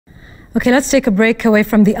Okay, let's take a break away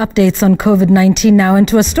from the updates on COVID-19 now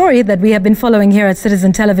into a story that we have been following here at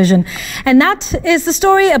Citizen Television. And that is the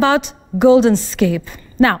story about Goldenscape.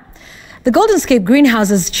 Now, the Goldenscape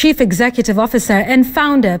Greenhouse's Chief Executive Officer and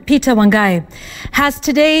founder, Peter Wangai, has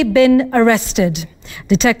today been arrested.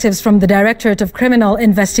 Detectives from the Directorate of Criminal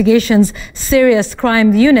Investigations Serious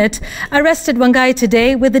Crime Unit arrested Wangai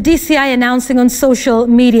today, with the DCI announcing on social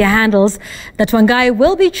media handles that Wangai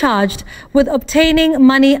will be charged with obtaining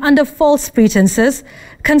money under false pretenses,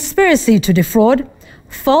 conspiracy to defraud,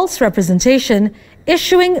 false representation,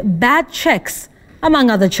 issuing bad checks,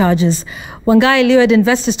 among other charges. Wangai lured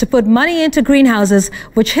investors to put money into greenhouses,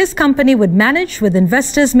 which his company would manage, with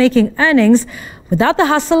investors making earnings without the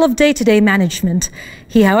hustle of day-to-day management.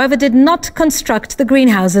 He, however, did not construct the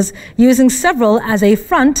greenhouses, using several as a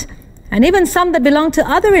front, and even some that belonged to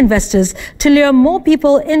other investors, to lure more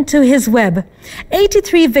people into his web.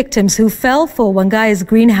 83 victims who fell for Wangai's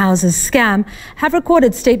greenhouses scam have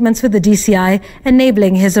recorded statements with the DCI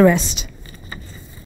enabling his arrest.